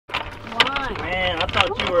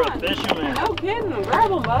thought you were a fisherman. No kidding. Grab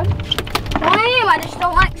them, bud. I am. I just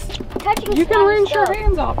don't like touching. You can rinse your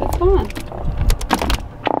hands off. It's fine.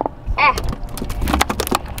 Ah.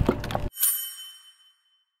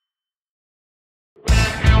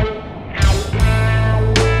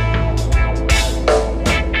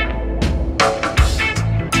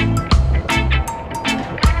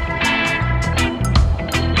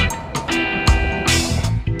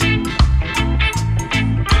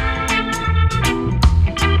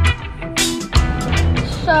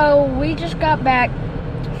 So we just got back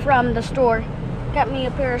from the store. Got me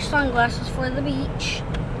a pair of sunglasses for the beach.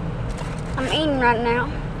 I'm eating right now.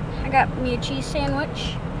 I got me a cheese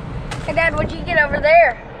sandwich. Hey Dad, what'd you get over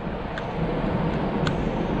there?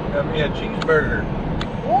 Got me a cheeseburger.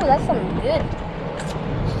 Oh, that's something good.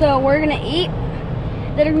 So we're gonna eat.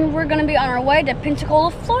 Then we're gonna be on our way to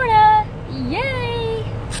Pensacola, Florida. Yay!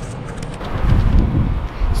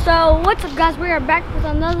 So what's up guys, we are back with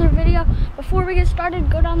another video. Before we get started,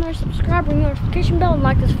 go down there, subscribe, ring the notification bell, and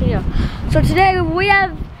like this video. So today we've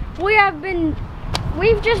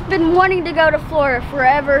just been wanting to go to Florida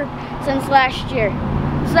forever since last year.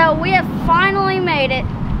 So we have finally made it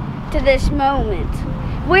to this moment.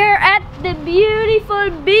 We're at the beautiful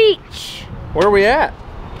beach. Where are we at?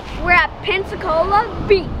 We're at Pensacola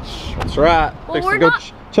Beach. That's right. Well, Fix we're to go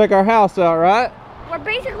not- check our house out, right? We're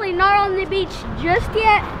basically not on the beach just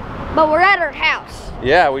yet, but we're at our house.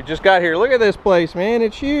 Yeah, we just got here. Look at this place, man.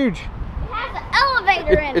 It's huge. It has an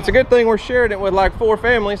elevator in it. It's a good thing we're sharing it with like 4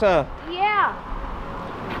 families, huh? Yeah.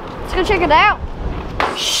 Let's go check it out.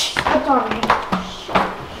 Shh. That's on me.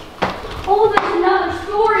 Oh, there's another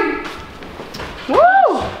story.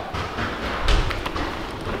 Woo!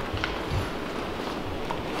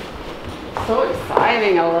 So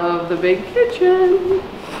exciting. I love the big kitchen.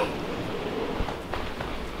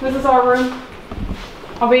 This is our room.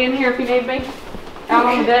 I'll be in here if you need me. Out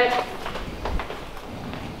on the deck.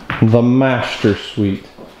 The master suite.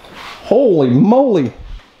 Holy moly.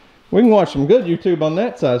 We can watch some good YouTube on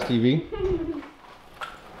that size TV.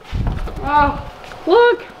 Oh,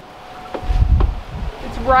 look.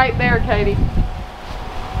 It's right there, Katie.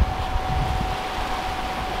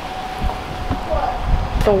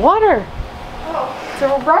 What? The water. Oh.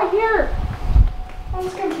 So we're right here. I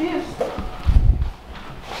was confused.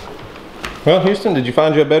 Well, Houston, did you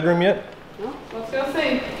find you a bedroom yet? Well, let's go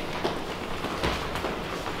see.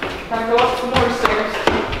 Gotta go up some more stairs.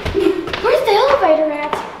 Where's the elevator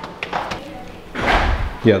at?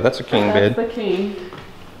 Yeah, that's a king bed. That's the king.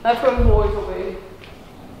 That's where the boys will be.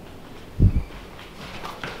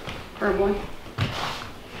 Probably.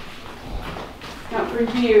 Got 3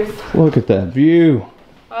 views. Look at that view.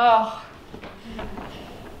 Oh.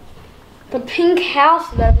 The pink house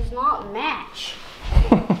that does not match.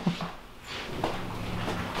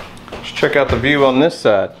 Let's check out the view on this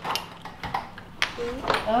side.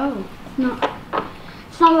 Oh,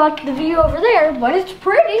 it's not like the view over there, but it's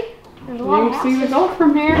pretty. There's a lot You of can see the houses. Gulf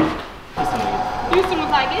from here. Houston was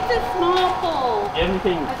like, it's a small pool.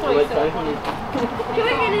 Everything. That's what he said. Can we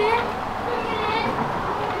get in?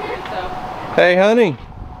 So, Hey, honey.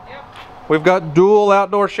 yep, We've got dual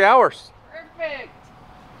outdoor showers. perfect.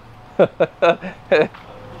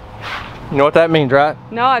 You know what that means, right?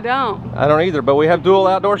 No, I don't. I don't either, but we have dual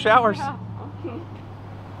outdoor showers. Yeah.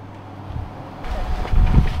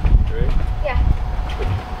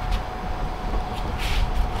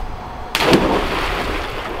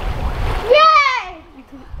 Yay!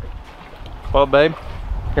 Well, babe,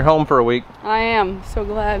 you're home for a week. I am so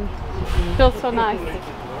glad. Feels so nice.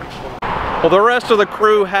 Well, the rest of the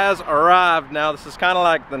crew has arrived now. This is kind of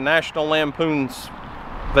like the National Lampoon's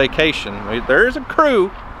vacation. There is a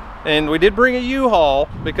crew, and we did bring a U-Haul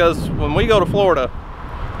because when we go to Florida,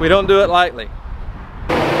 we don't do it lightly.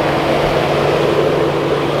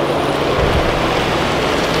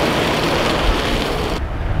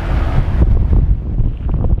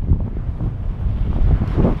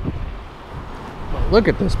 Look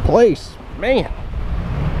at this place, man.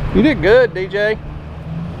 You did good, DJ.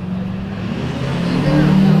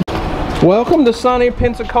 Welcome to sunny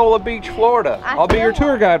Pensacola Beach, Florida. I'll be your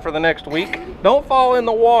tour guide for the next week. Don't fall in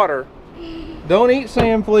the water. Don't eat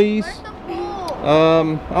sand fleas. Where's the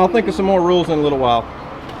pool? I'll think of some more rules in a little while.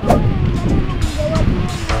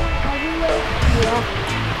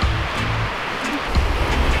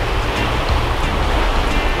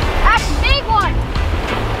 That's a big one.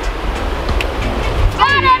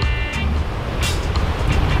 Got it.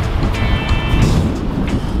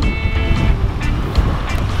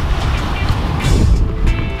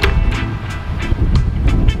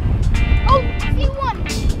 Oh, I see one.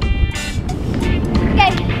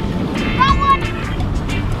 Okay, got one.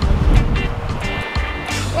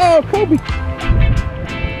 Oh, Kobe.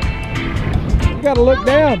 You gotta look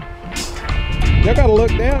down. Y'all gotta look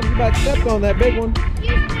down. You about stepped on that big one.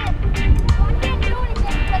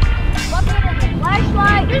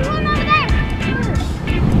 Flashlight. There's one over there.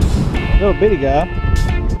 Little bitty guy.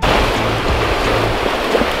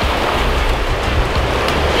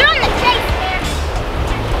 You're on the chase, man.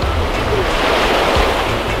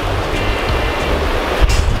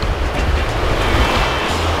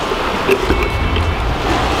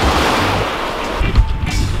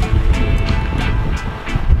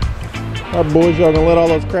 All right, boys, y'all gonna let all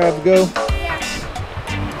those crabs go?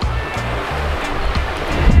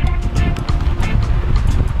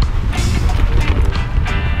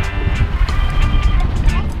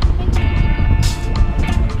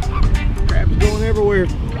 Everywhere.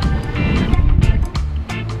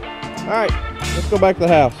 All right, let's go back to the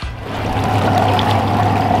house.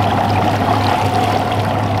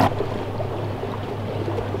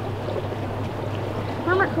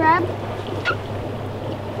 Hermit crab.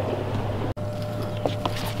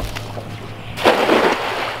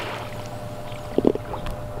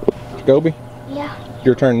 Joby? Yeah.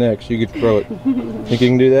 Your turn next. You get to throw it. Think you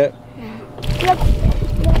can do that? Yep.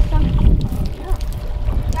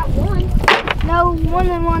 Got one. No, one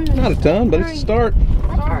and one. Not a ton, but it's a start.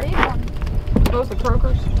 That's a big one. Those are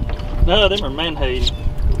croakers. No, them are menhaden.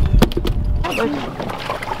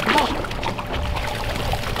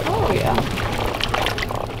 Oh yeah.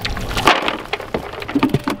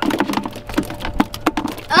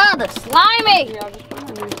 Oh, the slimy. Yeah,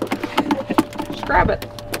 just grab it.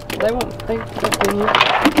 They won't think that they need.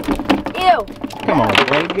 Ew. Come on,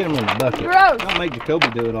 bro. Get him in the bucket. Gross. Don't make Jacoby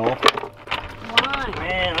do it all. Why?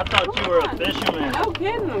 Man, I thought you were a fisherman. No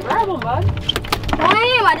kidding. Grab them, bud. Well, I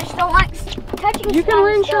am. I just don't like touching You can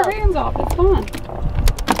slimy rinse your stuff. hands off. It's fun.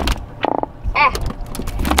 Ah.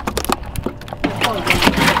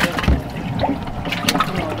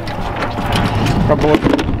 Come on, boy.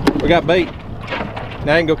 We got bait.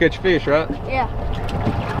 Now you can go catch a fish, right? Yeah.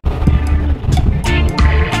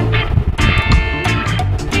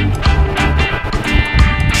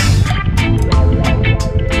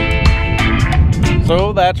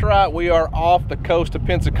 So that's right, we are off the coast of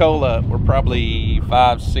Pensacola. We're probably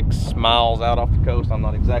 5-6 miles out off the coast, I'm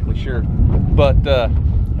not exactly sure. But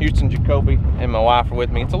Houston, Jacoby, and my wife are with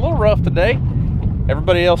me. It's a little rough today.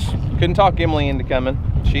 Everybody else couldn't talk Emily into coming.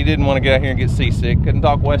 She didn't want to get out here and get seasick. Couldn't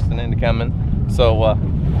talk Weston into coming. So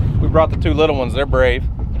we brought the two little ones, they're brave.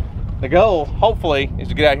 The goal, hopefully, is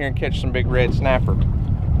to get out here and catch some big red snapper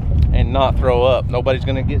and not throw up. Nobody's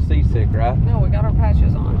gonna get seasick, right? No, we got our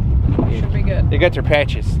patches on. Should be good. They got their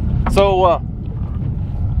patches. So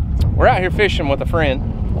we're out here fishing with a friend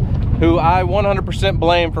who I 100%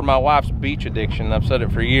 blame for my wife's beach addiction. I've said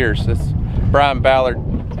it for years. It's Brian Ballard.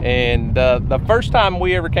 And the first time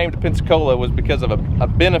we ever came to Pensacola was because of a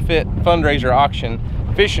benefit fundraiser auction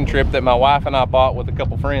fishing trip that my wife and I bought with a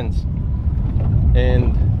couple friends.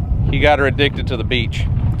 And he got her addicted to the beach.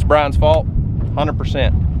 It's Brian's fault,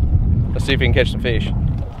 100%. Let's see if we can catch some fish.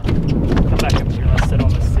 Come back up here. Let's sit on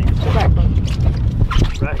this seat. Go back, bud.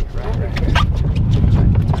 Right here.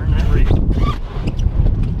 Turn that reel.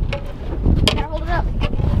 Gotta hold it up.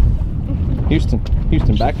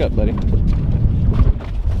 Houston, back up, buddy.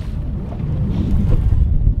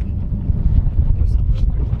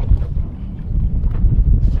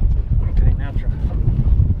 Okay, now try.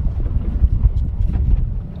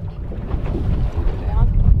 Down.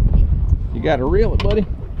 You gotta reel it, buddy.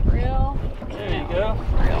 Reel. There you go.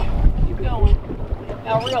 Reel. Keep going.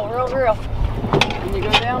 Now reel. When you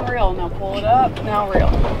go down, reel. Now pull it up. Now reel.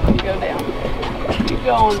 When you go down. Keep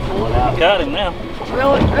going. Pull it up. Got him now.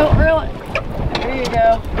 Reel it. There you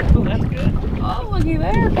go. Ooh, that's good. Oh, looky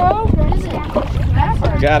there, Fogg.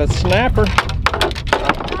 Snapper. Got a snapper. I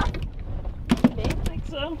think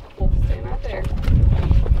so. Stand right there.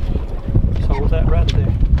 Just hold that right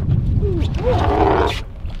there.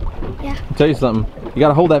 I'll tell you something. You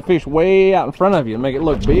gotta hold that fish way out in front of you and make it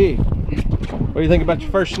look big. What do you think about your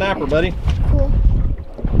first snapper, buddy? Cool.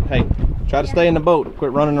 Hey, try to stay in the boat.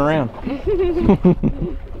 Quit running around.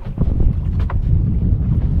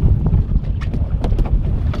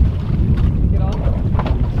 Get off.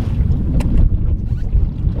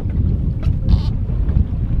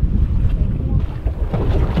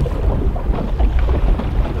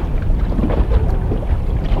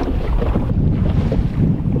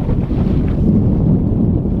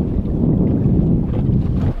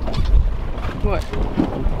 What?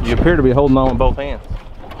 You appear to be holding on with both hands.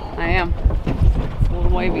 I am. It's a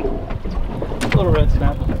little wavy. Little red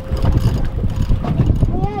snapper.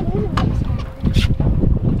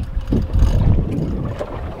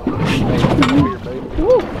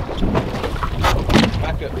 Yeah,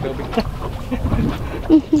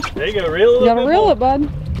 you go, reel it. You gotta reel it, bud.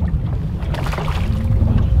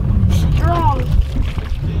 Strong.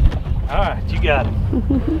 Alright, you got it.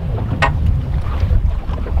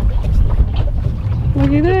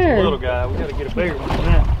 Looky there. Just a little guy. We gotta get a bigger one than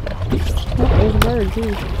that. Oh, there's a bird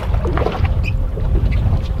too.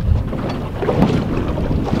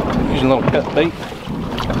 Using a little cut bait.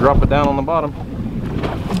 Drop it down on the bottom.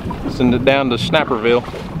 Send it down to Snapperville.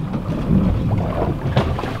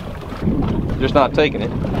 Just not taking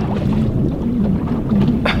it.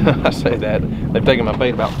 I say that. They've taken my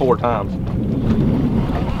bait about 4 times.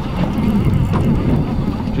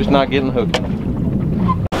 Just not getting hooked.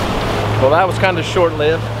 Well, that was kind of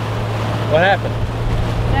short-lived. What happened?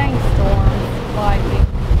 Rainstorm,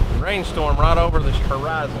 lightning. Rainstorm right over the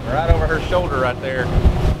horizon, right over her shoulder right there.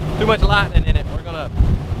 Too much lightning in it. We're gonna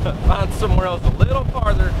find somewhere else a little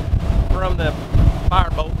farther from the fire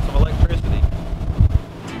bolts of electricity.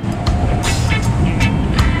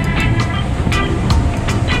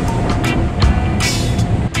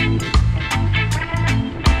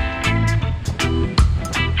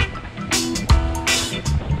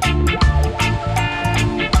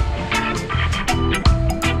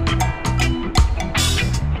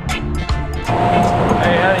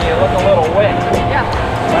 Hey honey, you look a little wet. Yeah.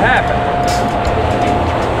 What happened?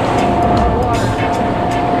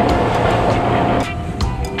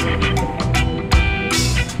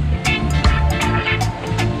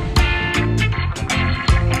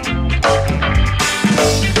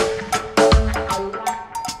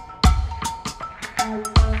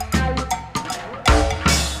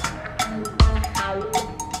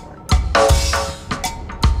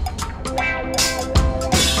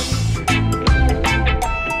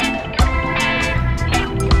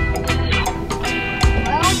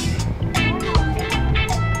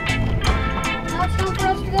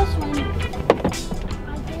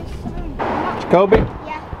 Kobe?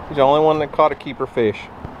 Yeah. He's the only one that caught a keeper fish.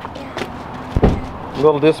 Yeah. A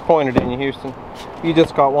little disappointed in you, Houston. You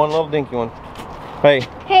just caught one little dinky one. Hey,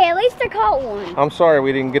 Hey, at least I caught one. I'm sorry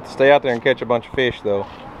we didn't get to stay out there and catch a bunch of fish though.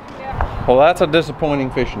 Yeah. Well, that's a disappointing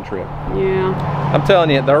fishing trip. Yeah. I'm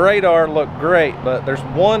telling you, the radar looked great, but there's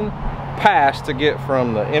one pass to get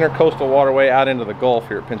from the intercoastal waterway out into the Gulf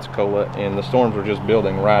here at Pensacola, and the storms were just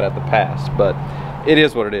building right at the pass. But it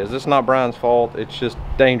is what it is. It's not Brian's fault. It's just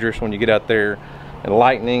dangerous when you get out there and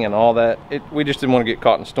lightning and all that. We just didn't want to get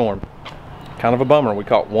caught in a storm. Kind of a bummer. We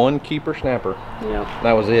caught one keeper snapper. Yep.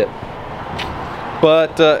 That was it.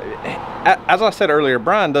 But as I said earlier,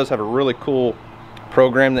 Brian does have a really cool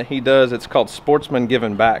program that he does. It's called Sportsman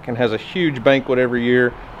Giving Back and has a huge banquet every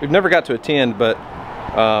year. We've never got to attend, but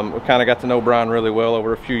we kind of got to know Brian really well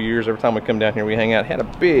over a few years. Every time we come down here, we hang out. Had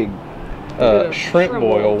a big shrimp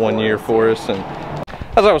boil one year for us. And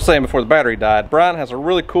as I was saying before the battery died, Brian has a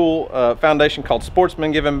really cool foundation called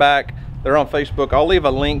Sportsman Giving Back. They're on Facebook. I'll leave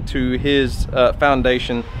a link to his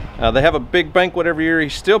foundation. They have a big banquet every year.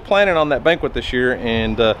 He's still planning on that banquet this year.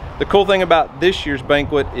 And the cool thing about this year's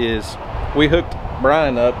banquet is we hooked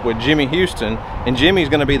Brian up with Jimmy Houston, and Jimmy's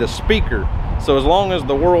going to be the speaker. So as long as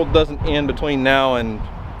the world doesn't end between now and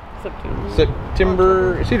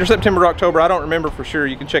September, it's either September or October, I don't remember for sure.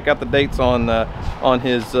 You can check out the dates on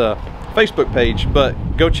his Facebook page, but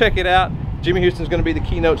go check it out. Jimmy Houston's going to be the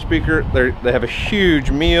keynote speaker. They have a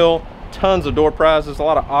huge meal, tons of door prizes, a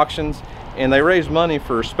lot of auctions, and they raise money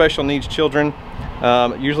for special needs children.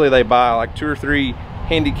 Usually they buy like 2 or 3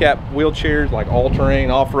 handicap wheelchairs, like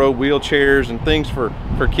all-terrain off-road wheelchairs and things for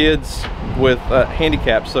kids with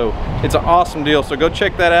handicaps. So it's an awesome deal. So go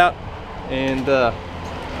check that out, and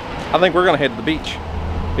I think we're gonna head to the beach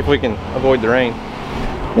if we can avoid the rain.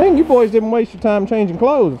 Dang, you boys didn't waste your time changing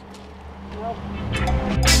clothes.